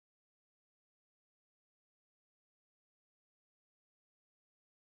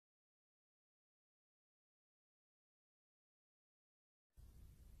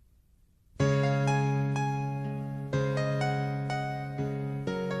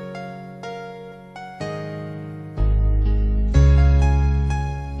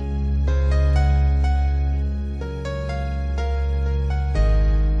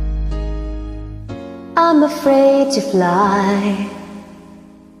I'm afraid to fly,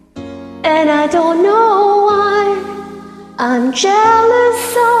 and I don't know why. I'm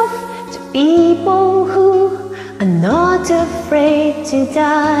jealous of the people who are not afraid to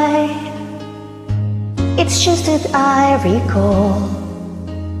die. It's just that I recall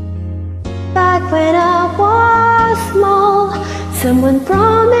back when I was small, someone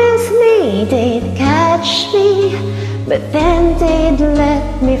promised me they'd catch me, but then they'd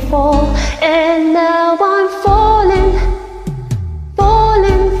let me fall. And now I'm falling,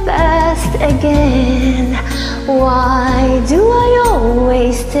 falling fast again. Why do I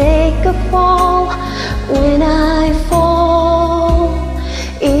always take a fall when I fall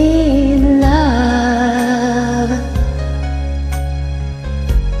in love?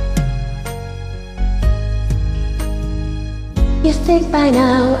 You think by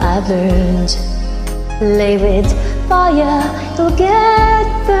now I've learned, play with fire, you'll get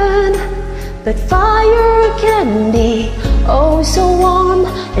burned. But fire can be oh so warm,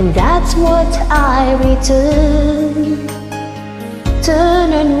 and that's what I return.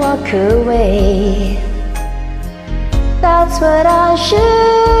 Turn and walk away, that's what I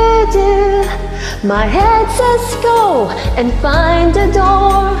should do. My head says go and find the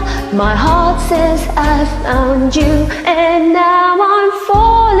door, my heart says I found you. And now I'm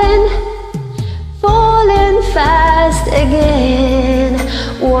falling, falling fast again.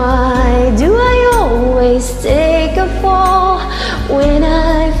 Why do I always take a fall when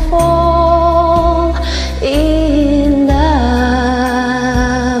I fall in love?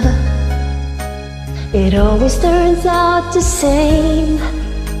 It always turns out the same,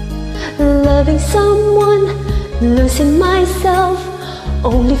 loving someone, losing myself,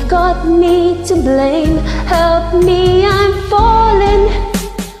 only got me to blame. Help me, I'm falling,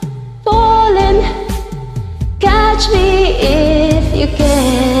 falling. Catch me if you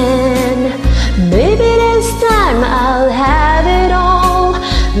can. Maybe this time I'll have it all.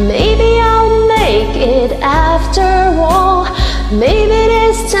 Maybe I'll make it after all. Maybe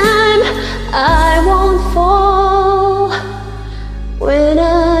this time I won't fall when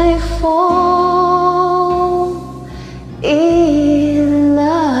I fall in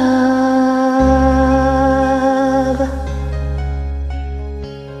love.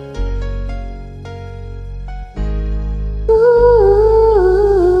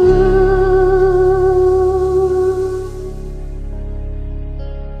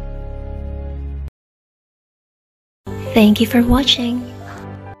 Thank you for watching.